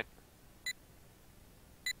this point.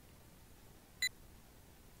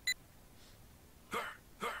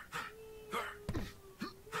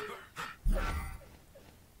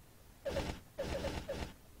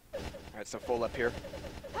 Alright, so full up here.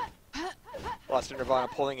 Lost to Nirvana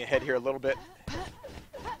pulling ahead here a little bit.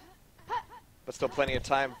 But still plenty of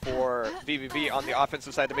time for vVv on the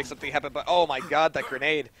offensive side to make something happen. But oh my god, that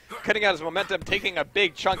grenade. Cutting out his momentum, taking a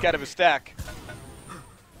big chunk out of his stack.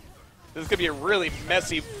 This is going to be a really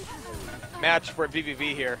messy match for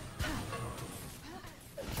vVv here.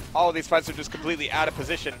 All of these fights are just completely out of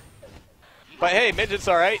position. But hey, Midget's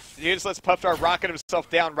alright. He just lets Puffstar rocket himself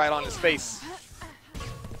down right on his face.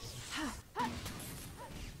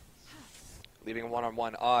 Leaving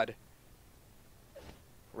one-on-one odd.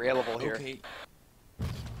 Railable here. Okay.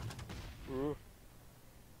 Ooh.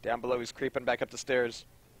 Down below, he's creeping back up the stairs.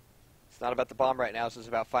 It's not about the bomb right now, this is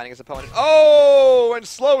about finding his opponent. Oh! And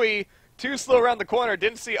Slowy, too slow around the corner.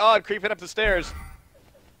 Didn't see Odd creeping up the stairs.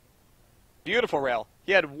 Beautiful rail.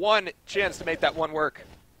 He had one chance to make that one work.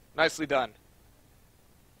 Nicely done.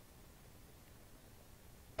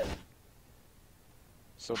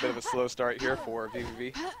 So a bit of a slow start here for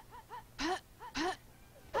vVv.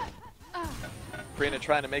 Prina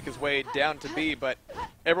trying to make his way down to B, but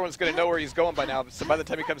everyone's going to know where he's going by now. So by the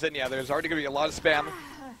time he comes in, yeah, there's already going to be a lot of spam.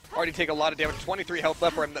 Already take a lot of damage. 23 health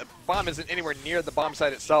left for him. The bomb isn't anywhere near the bomb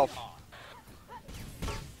site itself.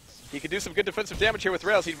 He could do some good defensive damage here with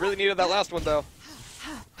rails. He really needed that last one, though.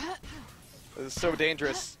 This is so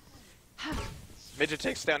dangerous. Midget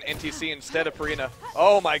takes down NTC instead of Purina.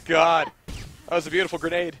 Oh my god. That was a beautiful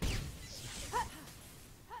grenade.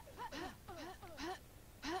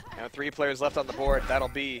 Now 3 players left on the board. That'll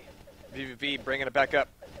be vVv bringing it back up.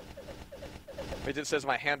 Midget says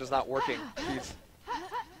my hand is not working. Jeez.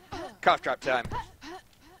 Cough drop time.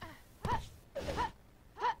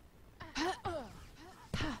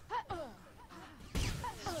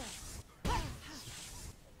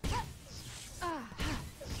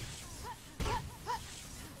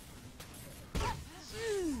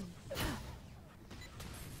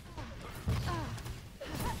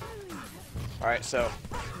 Alright, so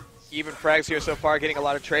even frags here so far, getting a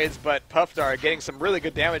lot of trades, but Puffstar getting some really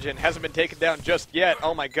good damage and hasn't been taken down just yet.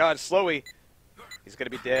 Oh my god, Slowy. He's going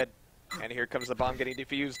to be dead. And here comes the bomb getting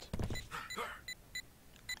defused.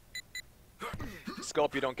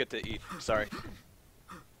 Sculp, you don't get to eat. Sorry.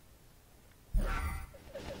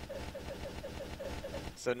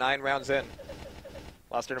 So 9 rounds in.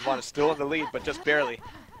 Lost Nirvana is still in the lead, but just barely.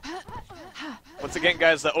 Once again,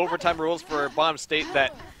 guys, the overtime rules for bomb state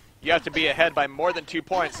that you have to be ahead by more than 2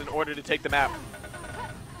 points in order to take the map.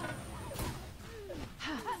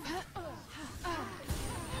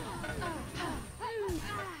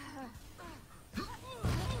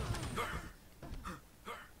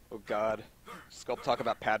 Oh god. Sculpt talk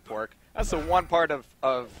about pad pork. That's the one part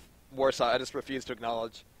of Warsaw I just refuse to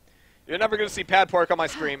acknowledge. You're never going to see pad pork on my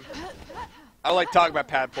stream. I like talking about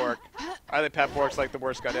pad pork. I think pad pork's like the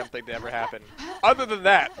worst goddamn thing to ever happen. Other than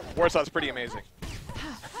that, Warsaw's pretty amazing.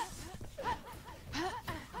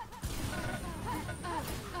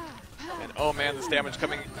 And oh man, this damage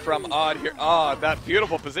coming from Odd here. Ah, that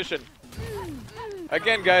beautiful position.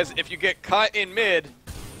 Again, guys, if you get caught in mid,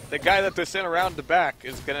 the guy that they're sent around the back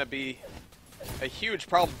is going to be a huge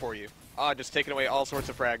problem for you. Odd just taking away all sorts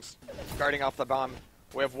of frags. Guarding off the bomb.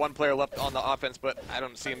 We have 1 player left on the offense, but I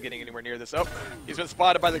don't see him getting anywhere near this. Oh, he's been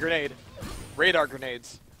spotted by the grenade. Radar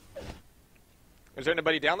grenades. Is there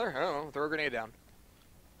anybody down there? I don't know. Throw a grenade down.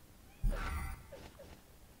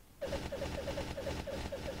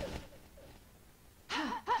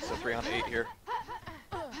 So 3 on 8 here.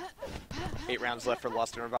 8 rounds left for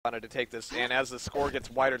Lost Nirvana to take this. And as the score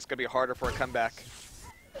gets wider, it's going to be harder for a comeback.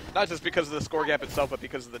 Not just because of the score gap itself, but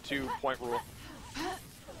because of the 2-point rule.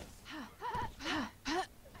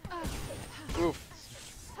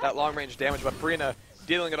 Oof. That long-range damage, but Purina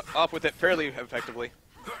dealing it off with it fairly effectively.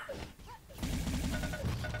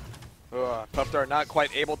 Puffstar not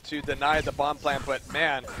quite able to deny the bomb plant, but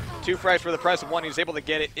man, 2 frags for the price of 1. He's able to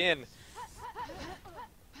get it in.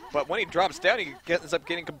 But when he drops down, he ends up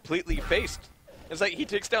getting completely faced. It's like he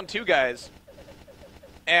takes down 2 guys.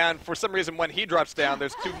 And for some reason, when he drops down,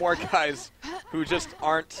 there's 2 more guys who just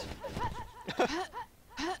aren't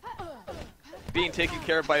being taken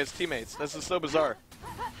care of by his teammates. This is so bizarre.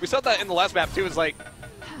 We saw that in the last map, too. It's like,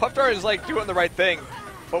 Puffstar is like doing the right thing.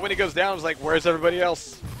 But when he goes down, it's like, where's everybody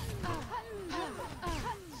else?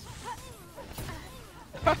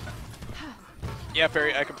 Yeah,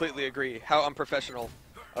 Ferry, I completely agree. How unprofessional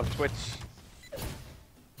of Twitch.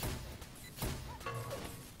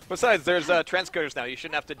 Besides, there's transcoders now. You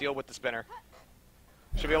shouldn't have to deal with the spinner.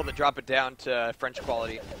 Should be able to drop it down to French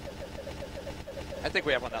quality. I think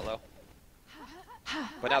we have one that low.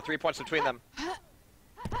 But now 3 points between them.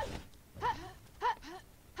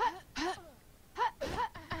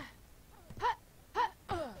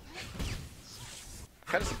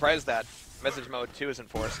 Kind of surprised that message mode 2 isn't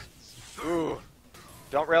forced. Ooh.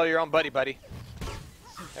 Don't rail your own buddy.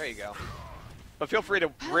 There you go. But feel free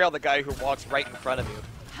to rail the guy who walks right in front of you.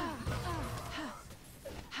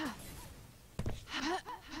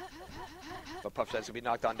 But Puffshy's going to be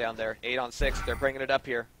knocked on down there. 8 on 6. They're bringing it up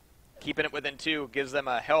here. Keeping it within 2 gives them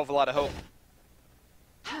a hell of a lot of hope.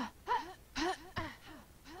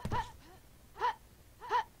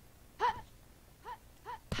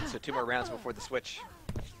 So 2 more rounds before the switch.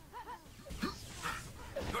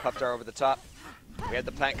 Puffdar over the top. We had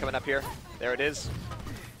the plant coming up here. There it is.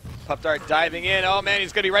 Puffdar diving in. Oh man,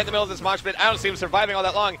 he's going to be right in the middle of this mosh pit. I don't see him surviving all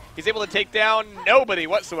that long. He's able to take down nobody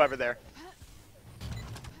whatsoever there.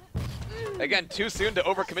 Again, too soon to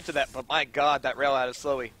overcommit to that, but my god, that rail out of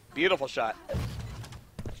Slowy. Beautiful shot.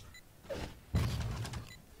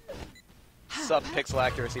 Sub-pixel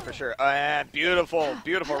accuracy for sure. And beautiful,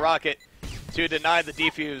 beautiful rocket to deny the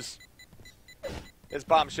defuse. This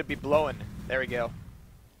bomb should be blowing. There we go.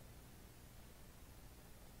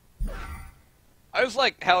 I just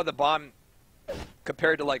like how the bomb,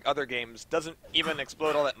 compared to like other games, doesn't even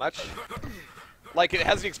explode all that much. Like, it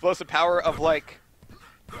has the explosive power of like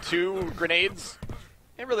 2 grenades.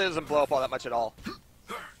 It really doesn't blow up all that much at all.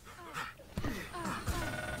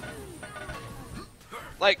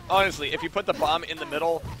 Like, honestly, if you put the bomb in the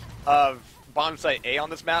middle of bomb site A on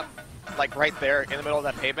this map, like right there in the middle of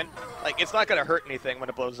that pavement, like, it's not going to hurt anything when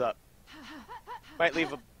it blows up. Might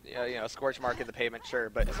leave a you know, scorch mark in the pavement, sure,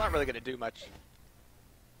 but it's not really going to do much.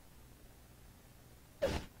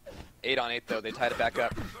 8 on 8 though, they tied it back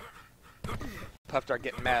up. Puffdar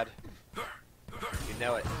getting mad. You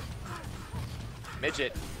know it.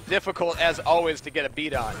 Midget, difficult as always to get a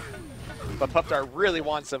beat on. But Puffdar really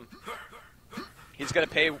wants him. He's going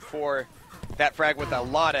to pay for that frag with a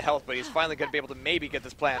lot of health, but he's finally going to be able to maybe get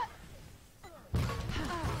this plant.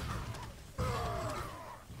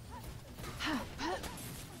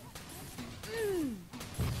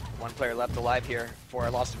 One player left alive here for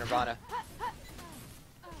Lost in Nirvana.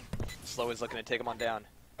 Slow is looking to take him on down.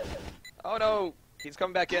 Oh no, he's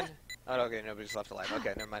coming back in. Oh no, okay, nobody's left alive.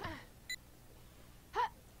 Okay, never mind.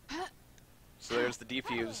 So there's the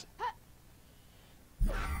defuse.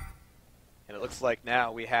 And it looks like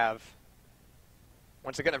now we have,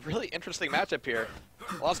 once again, a really interesting matchup here.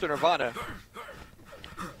 Lost in Nirvana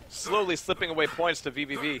slowly slipping away points to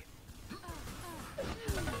vVv.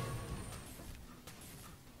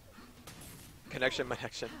 Connection.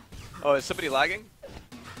 Oh, is somebody lagging?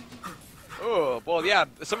 Oh, well, yeah,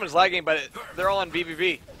 someone's lagging, but they're all on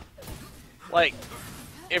vVv. Like,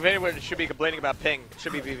 if anyone should be complaining about ping, it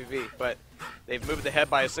should be vVv, but they've moved ahead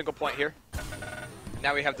by a single point here.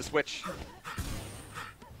 Now we have the switch.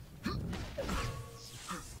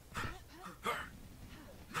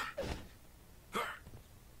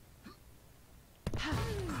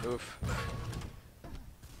 Oof.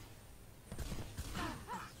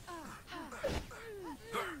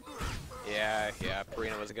 Yeah,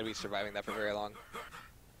 Purina wasn't going to be surviving that for very long.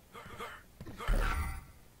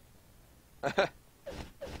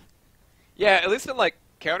 Yeah, at least in, like,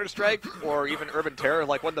 Counter-Strike or even Urban Terror,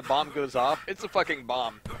 like, when the bomb goes off, it's a fucking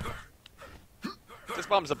bomb. This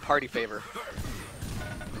bomb's a party favor.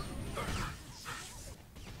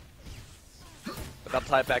 But they'll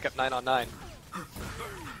tie it back up 9 on 9.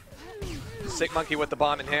 Sick Monkey with the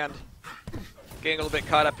bomb in hand. Getting a little bit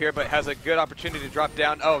caught up here, but has a good opportunity to drop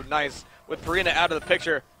down. Oh, nice. With Purina out of the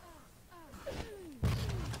picture.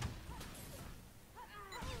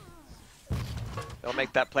 They'll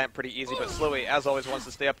make that plant pretty easy, but Slowy, as always, wants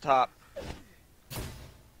to stay up top.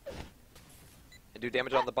 And do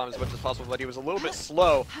damage on the bomb as much as possible, but he was a little bit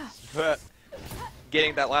slow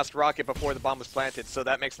getting that last rocket before the bomb was planted, so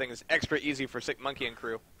that makes things extra easy for Sick Monkey and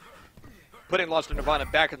crew. Putting Lost in Nirvana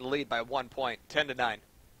back in the lead by 1 point, 10 to 9.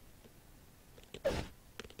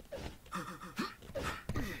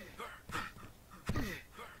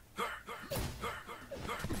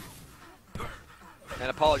 And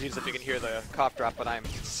apologies if you can hear the cough drop, but I'm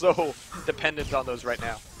so dependent on those right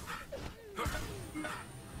now.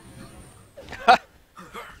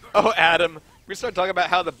 Oh, Adam. We start talking about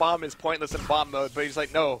how the bomb is pointless in bomb mode, but he's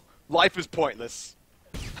like, no, life is pointless.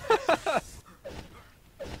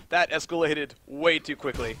 That escalated way too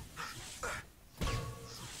quickly.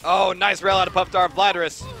 Oh, nice rail out of Puffdar. Vladimir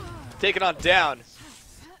taken on down.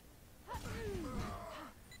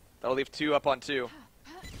 That'll leave 2 up on 2.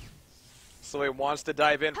 So he wants to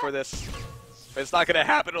dive in for this. But it's not going to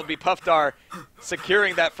happen. It'll be Puffdar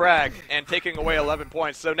securing that frag and taking away 11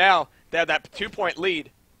 points. So now they have that 2-point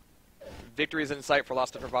lead. Victory is in sight for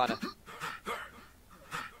Lost in Nirvana.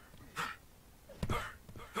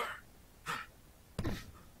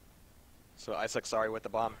 So Isaac, sorry, with the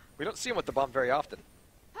bomb. We don't see him with the bomb very often.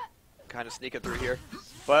 Kind of sneaking through here.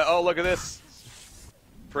 But, oh, look at this.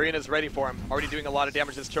 Purina's ready for him. Already doing a lot of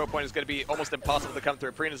damage. This choke point is going to be almost impossible to come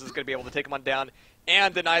through. Purina's is going to be able to take him on down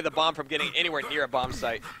and deny the bomb from getting anywhere near a bomb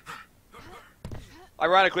site.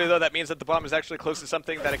 Ironically, though, that means that the bomb is actually close to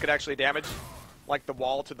something that it could actually damage, like the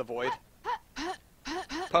wall to the void.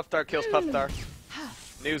 Puffstar kills Puffstar.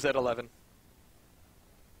 News at 11.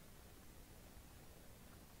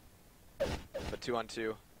 But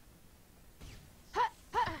 2-on-2.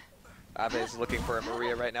 Ave is looking for a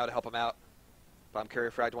Maria right now to help him out. Bomb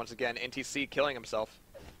carrier fragged once again. NTC killing himself.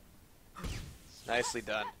 Nicely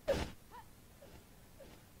done.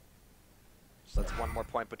 So that's one more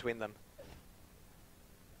point between them.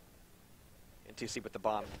 NTC with the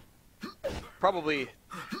bomb. Probably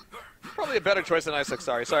a better choice than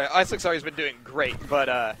I6Ari. Sorry, I6Ari's been doing great,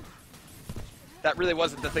 but that really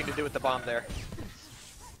wasn't the thing to do with the bomb there.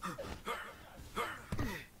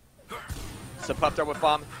 So Puffstar with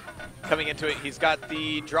bomb coming into it. He's got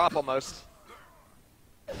the drop almost.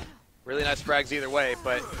 Really nice frags either way,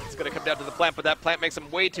 but it's going to come down to the plant, but that plant makes him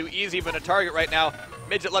way too easy of a target right now.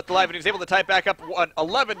 Midget left alive, and he's able to tie back up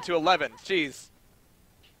 11-11. Jeez.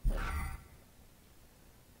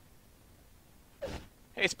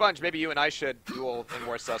 Hey, Sponge, maybe you and I should duel in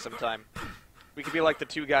Warsaw sometime. We could be like the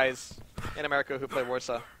two guys in America who play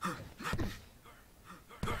Warsaw.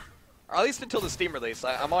 Or at least until the Steam release.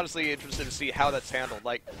 I'm honestly interested to see how that's handled.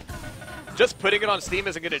 Like, just putting it on Steam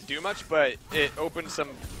isn't going to do much, but it opens some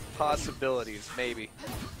possibilities. Maybe.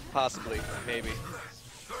 Possibly. Maybe.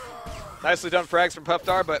 Nicely done frags from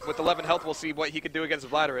Puffstar, but with 11 health, we'll see what he can do against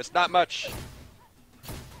Vladimir. Not much.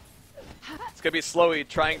 It's going to be Slowy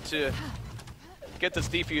trying to get this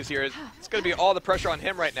defuse here. It's going to be all the pressure on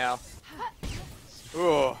him right now.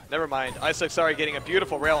 Ooh, never mind. I6Ari getting a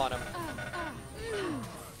beautiful rail on him.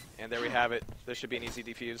 And there we have it. This should be an easy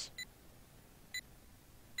defuse.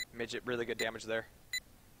 Midget, really good damage there.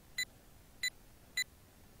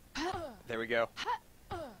 There we go.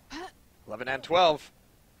 11 and 12.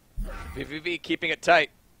 vVv keeping it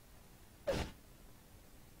tight.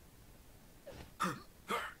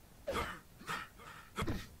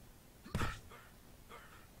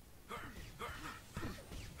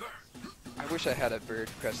 I wish I had a beard,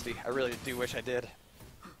 Krusty. I really do wish I did.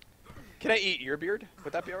 Can I eat your beard?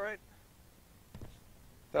 Would that be alright?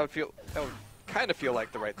 That would kind of feel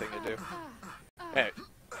like the right thing to do. Hey,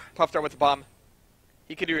 Puffstar with the bomb.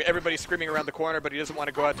 He could hear everybody screaming around the corner, but he doesn't want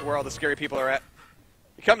to go out to where all the scary people are at.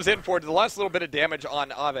 He comes in for the last little bit of damage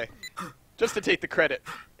on Ave, just to take the credit,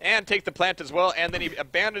 and take the plant as well, and then he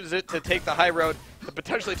abandons it to take the high road to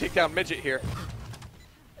potentially take down Midget here.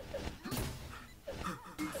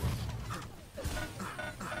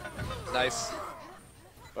 Nice.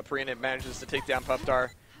 But Perina manages to take down Puffstar.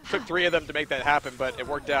 Took 3 of them to make that happen, but it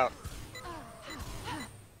worked out.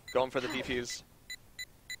 Going for the defuse.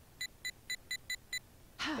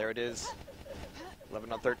 There it is.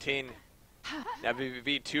 11-13. Now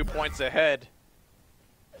vVv 2 points ahead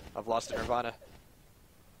of Lost in Nirvana.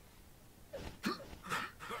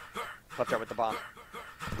 Puffstar with the bomb.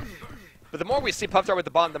 But the more we see Puffstar with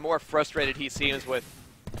the bomb, the more frustrated he seems with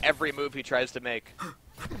every move he tries to make.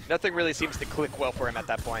 Nothing really seems to click well for him at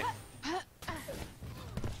that point.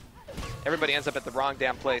 Everybody ends up at the wrong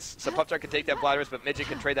damn place. So Puffstar can take down Vladimir, but Midget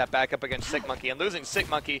can trade that back up against Sick Monkey. And losing Sick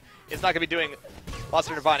Monkey is not going to be doing Lost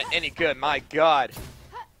in Nirvana any good. My God.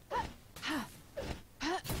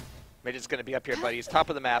 Midget's going to be up here, buddy. He's top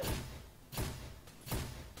of the map.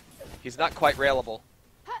 He's not quite railable.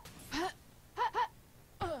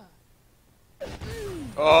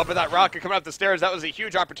 Oh, but that rocket coming up the stairs, that was a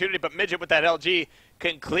huge opportunity, but Midget with that LG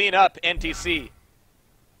can clean up NTC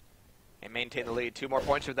and maintain the lead. 2 more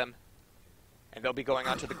points for them, and they'll be going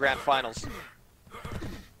on to the grand finals.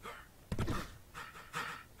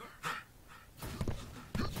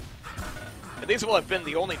 And these will have been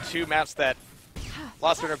the only 2 maps that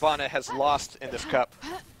Lost in Nirvana has lost in this cup.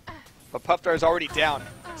 But Puffstar is already down.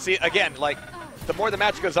 See, again, like, the more the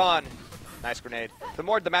match goes on, nice grenade. The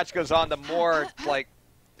more the match goes on, the more, like,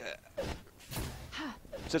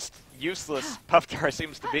 just useless Puffstar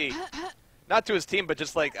seems to be. Not to his team, but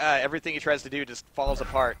just like everything he tries to do just falls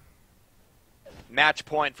apart. Match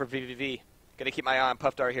point for vVv. Gonna keep my eye on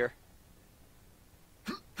Puffstar here.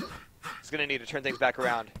 He's gonna need to turn things back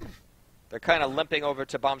around. They're kind of limping over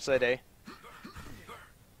to bomb site A.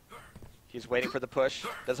 He's waiting for the push.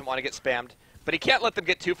 Doesn't want to get spammed. But he can't let them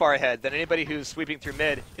get too far ahead. Then anybody who's sweeping through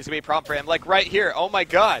mid is going to be a problem for him. Like right here. Oh my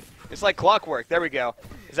God. It's like clockwork. There we go.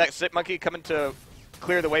 Is that Sick Monkey coming to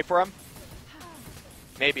clear the way for him?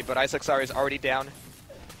 Maybe, but I6Ari is already down.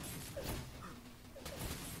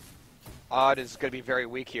 Odd is going to be very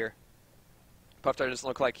weak here. Puffstar doesn't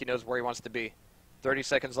look like he knows where he wants to be. 30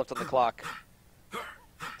 seconds left on the clock.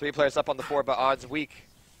 3 players up on the 4, but Odd's weak.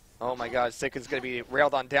 Oh my God. Sick is going to be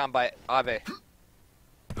railed on down by Ave.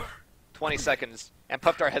 20 seconds. And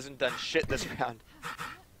Puffstar hasn't done shit this round.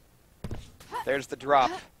 There's the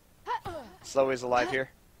drop. Slowy's alive here.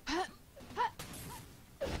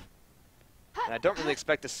 And I don't really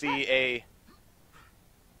expect to see a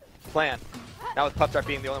plan. Now with Puff Dart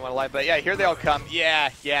being the only one alive. But yeah, here they all come. Yeah,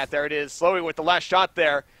 there it is. Slowy with the last shot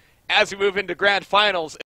there as we move into grand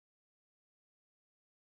finals.